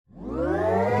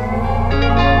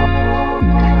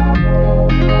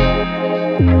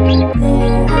Good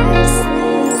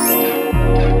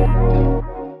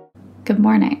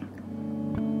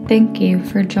morning. Thank you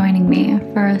for joining me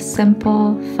for a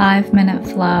simple 5-minute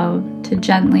flow to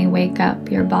gently wake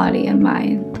up your body and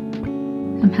mind.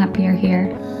 I'm happy you're here.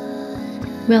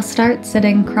 We'll start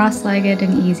sitting cross-legged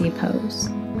in easy pose.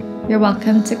 You're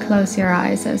welcome to close your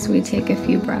eyes as we take a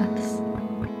few breaths.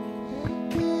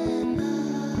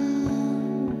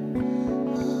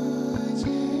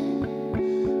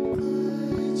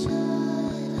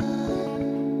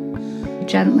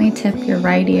 Gently tip your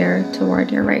right ear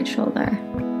toward your right shoulder.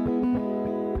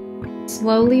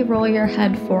 Slowly roll your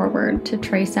head forward to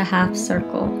trace a half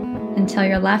circle until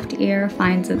your left ear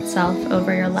finds itself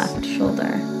over your left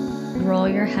shoulder. Roll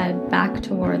your head back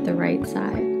toward the right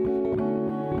side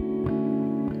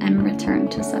and return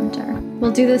to center.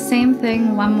 We'll do the same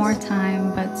thing one more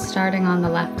time, but starting on the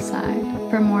left side.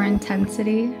 For more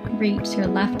intensity, reach your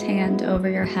left hand over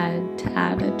your head to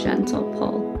add a gentle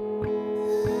pull.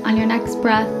 On your next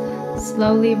breath,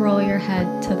 slowly roll your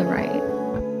head to the right.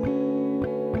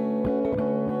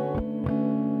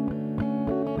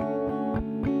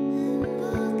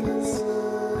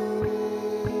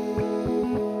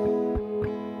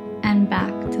 And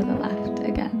back to the left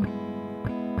again.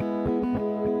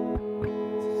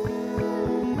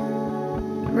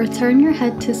 Return your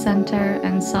head to center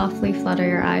and softly flutter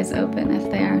your eyes open if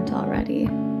they aren't already.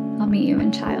 I'll meet you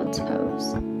in child's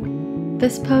pose.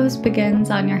 This pose begins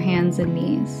on your hands and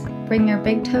knees. Bring your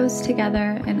big toes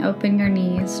together and open your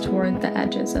knees toward the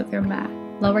edges of your mat.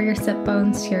 Lower your sit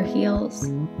bones to your heels.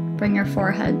 Bring your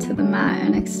forehead to the mat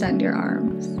and extend your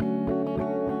arms.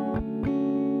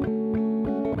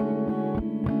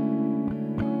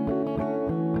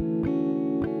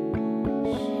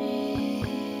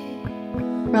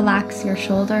 Relax your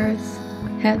shoulders,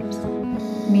 hips,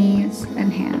 knees,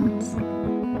 and hands.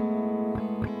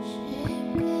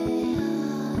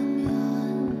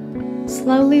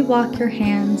 Slowly walk your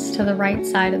hands to the right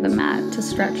side of the mat to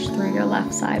stretch through your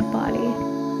left side body.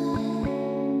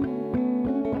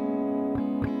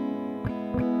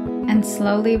 And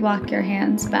slowly walk your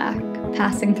hands back,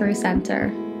 passing through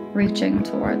center, reaching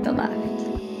toward the left.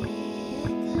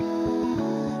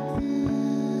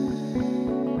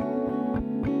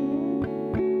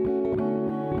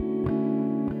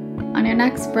 On your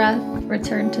next breath,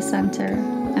 return to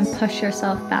center and push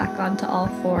yourself back onto all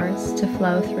fours to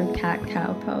flow through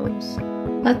cat-cow pose.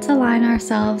 Let's align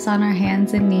ourselves on our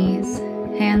hands and knees,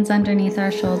 hands underneath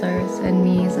our shoulders and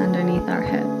knees underneath our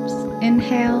hips.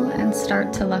 Inhale and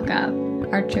start to look up.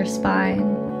 Arch your spine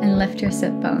and lift your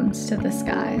sit bones to the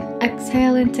sky.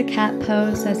 Exhale into cat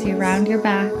pose as you round your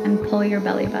back and pull your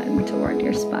belly button toward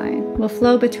your spine. We'll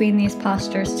flow between these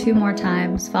postures 2 more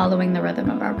times, following the rhythm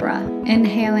of our breath.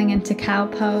 Inhaling into cow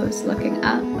pose, looking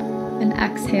up, and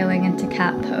exhaling into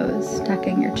cat pose,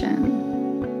 tucking your chin.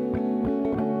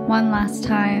 One last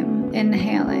time,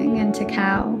 inhaling into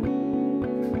cow,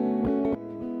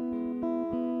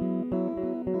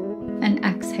 and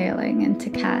exhaling into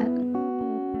cat,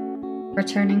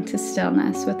 returning to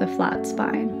stillness with a flat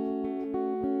spine.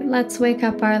 Let's wake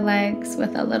up our legs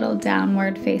with a little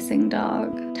downward facing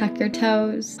dog. Tuck your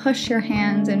toes, push your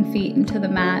hands and feet into the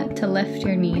mat to lift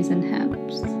your knees and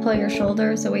hips. Pull your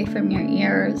shoulders away from your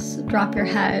ears, drop your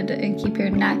head, and keep your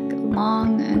neck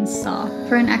long and soft.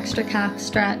 For an extra calf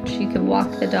stretch, you can walk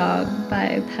the dog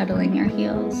by pedaling your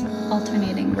heels,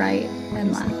 alternating right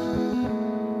and left.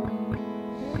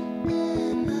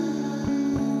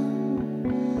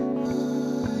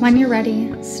 When you're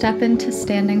ready, step into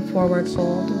standing forward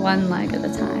fold, one leg at a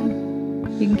time.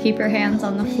 You can keep your hands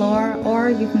on the floor,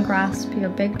 or you can grasp your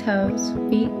big toes,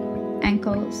 feet,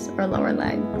 ankles, or lower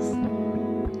legs.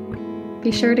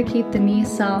 Be sure to keep the knees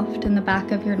soft and the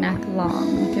back of your neck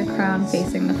long with your crown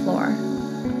facing the floor.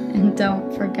 And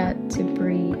don't forget to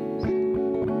breathe.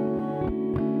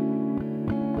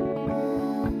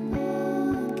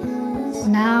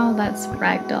 Now let's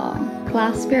ragdoll.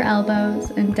 Clasp your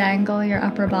elbows and dangle your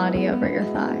upper body over your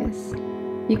thighs.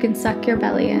 You can suck your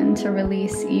belly in to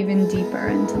release even deeper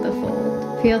into the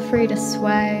fold. Feel free to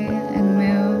sway and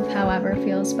move however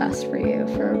feels best for you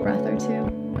for a breath or 2.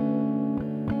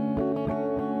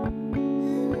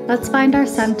 Let's find our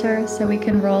center so we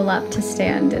can roll up to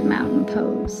stand in mountain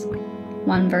pose,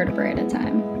 one vertebrae at a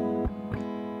time.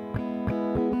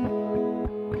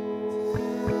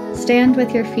 Stand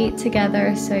with your feet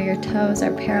together so your toes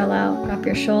are parallel. Drop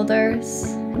your shoulders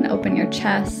and open your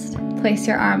chest. Place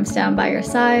your arms down by your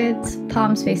sides,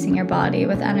 palms facing your body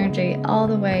with energy all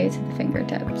the way to the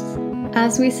fingertips.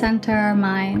 As we center our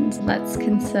minds, let's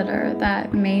consider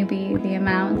that maybe the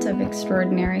amount of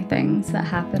extraordinary things that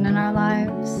happen in our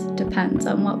lives depends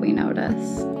on what we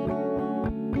notice.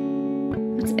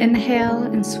 Let's inhale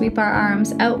and sweep our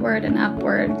arms outward and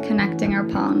upward, connecting our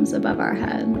palms above our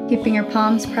head. Keeping your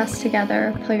palms pressed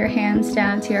together, pull your hands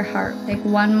down to your heart. Take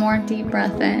one more deep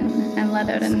breath in and let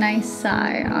out a nice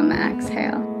sigh on the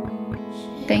exhale.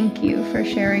 Thank you for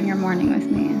sharing your morning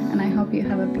with me, and I hope you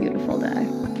have a beautiful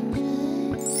day.